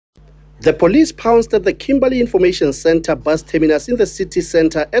The police pounced at the Kimberley Information Centre bus terminus in the city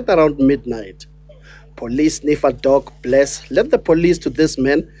centre at around midnight. Police sniffer dog Bless led the police to this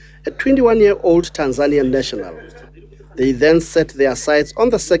man, a 21-year-old Tanzanian national. They then set their sights on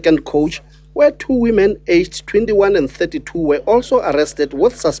the second coach, where two women aged 21 and 32 were also arrested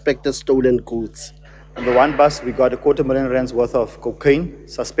with suspected stolen goods. On the one bus, we got R250,000 worth of cocaine,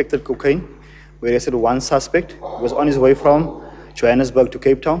 suspected cocaine. We arrested one suspect who was on his way from Johannesburg to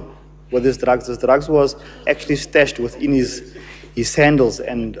Cape Town with his drugs. This drugs was actually stashed within his sandals,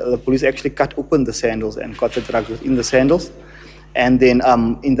 and the police actually cut open the sandals and got the drugs within the sandals. And then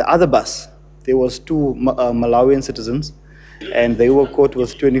in the other bus, there was two Malawian citizens, and they were caught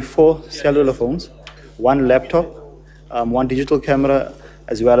with 24 cellular phones, one laptop, one digital camera,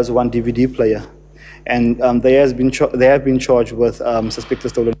 as well as one DVD player. And they have been charged with suspected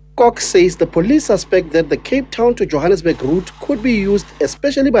stolen. Cox says the police suspect that the Cape Town to Johannesburg route could be used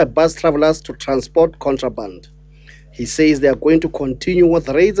especially by bus travelers to transport contraband. He says they are going to continue with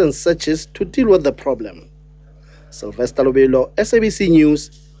raids and searches to deal with the problem. Sylvester Lobelo, SABC News,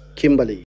 Kimberley.